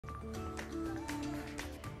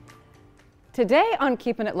Today on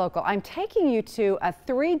Keeping It Local, I'm taking you to a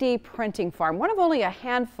 3D printing farm, one of only a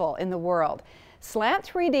handful in the world. Slant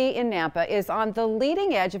 3D in Nampa is on the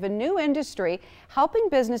leading edge of a new industry, helping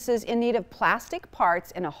businesses in need of plastic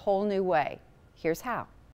parts in a whole new way. Here's how.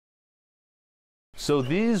 So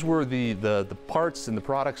these were the parts and the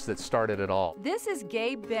products that started it all. This is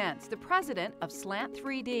Gabe Bentz, the president of Slant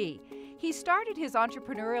 3D. He started his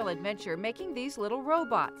entrepreneurial adventure making these little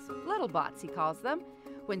robots, little bots he calls them.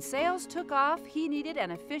 When sales took off, he needed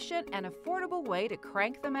an efficient and affordable way to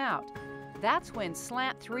crank them out. That's when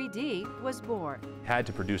Slant 3D was born. Had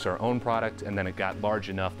to produce our own product, and then it got large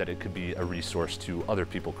enough that it could be a resource to other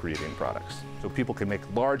people creating products. So people could make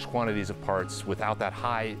large quantities of parts without that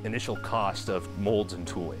high initial cost of molds and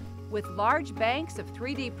tooling. With large banks of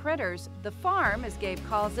 3D printers, the farm, as Gabe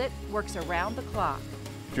calls it, works around the clock.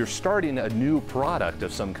 If you're starting a new product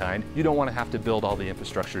of some kind, you don't want to have to build all the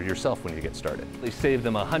infrastructure yourself when you get started. They save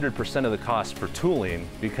them 100% of the cost for tooling,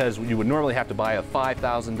 because you would normally have to buy a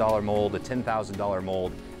 $5,000 mold, a $10,000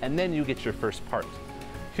 mold, and then you get your first part.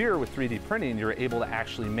 Here with 3D printing, you're able to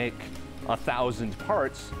actually make 1,000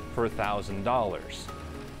 parts for $1,000.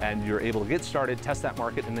 And you're able to get started, test that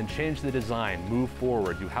market, and then change the design, move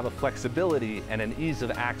forward. You have a flexibility and an ease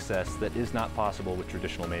of access that is not possible with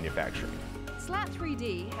traditional manufacturing. Slant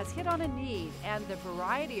 3D has hit on a need, and the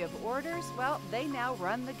variety of orders, well, they now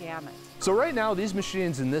run the gamut. So right now, these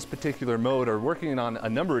machines in this particular mode are working on a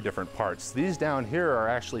number of different parts. These down here are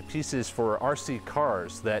actually pieces for RC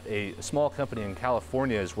cars that a small company in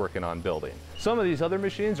California is working on building. Some of these other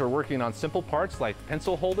machines are working on simple parts like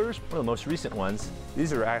pencil holders. One of the most recent ones,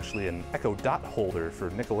 these are actually an Echo Dot holder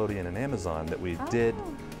for Nickelodeon and Amazon that we did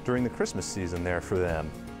during the Christmas season there for them.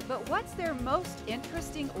 But what's their most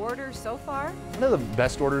interesting order so far? One of the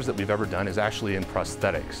best orders that we've ever done is actually in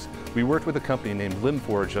prosthetics. We worked with a company named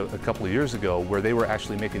Limforge a couple of years ago where they were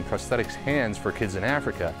actually making prosthetics hands for kids in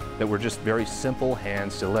Africa that were just very simple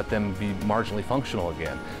hands to let them be marginally functional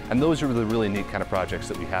again. And those are the really neat kind of projects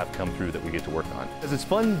that we have come through that we get to work on. Because it's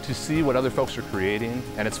fun to see what other folks are creating,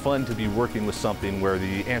 and it's fun to be working with something where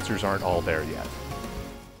the answers aren't all there yet.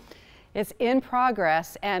 It's in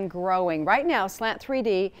progress and growing. Right now, Slant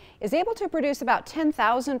 3D is able to produce about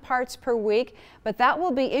 10,000 parts per week, but that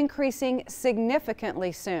will be increasing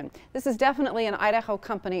significantly soon. This is definitely an Idaho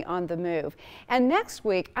company on the move. And next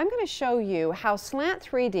week, I'm going to show you how Slant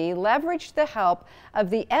 3D leveraged the help of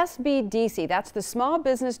the SBDC, that's the Small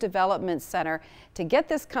Business Development Center, to get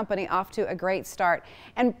this company off to a great start.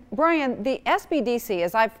 And Brian, the SBDC,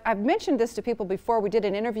 as I've mentioned this to people before, we did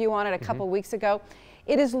an interview on it a couple weeks ago.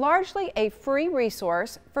 It is largely a free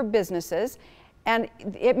resource for businesses, and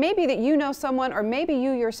it may be that you know someone, or maybe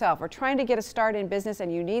you yourself are trying to get a start in business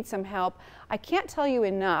and you need some help. I can't tell you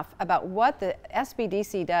enough about what the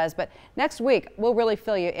SBDC does, but next week we'll really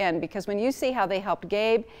fill you in, because when you see how they helped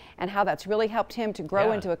Gabe and how that's really helped him to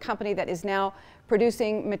grow into a company that is now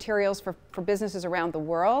producing materials for businesses around the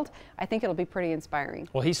world, I think it'll be pretty inspiring.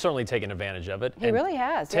 Well, he's certainly taken advantage of it. He really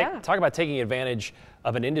has, Talk about taking advantage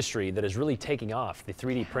of an industry that is really taking off, the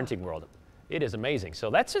 3D printing world. It is amazing. So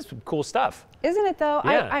that's just cool stuff. Isn't it though?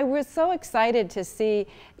 Yeah. I was so excited to see,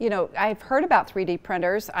 I've heard about 3D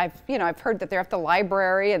printers. I've heard that they're at the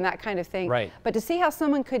library and that kind of thing. Right. But to see how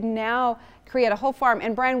someone could now create a whole farm,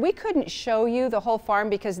 and Brian, we couldn't show you the whole farm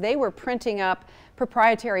because they were printing up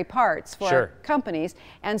proprietary parts for companies,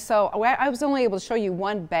 and so I was only able to show you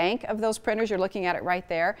one bank of those printers. You're looking at it right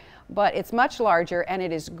there, but it's much larger, and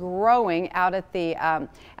it is growing out at the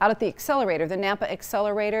accelerator, the Nampa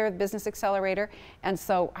accelerator, business accelerator, and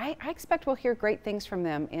so I expect we'll hear great things from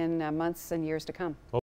them in months and years to come.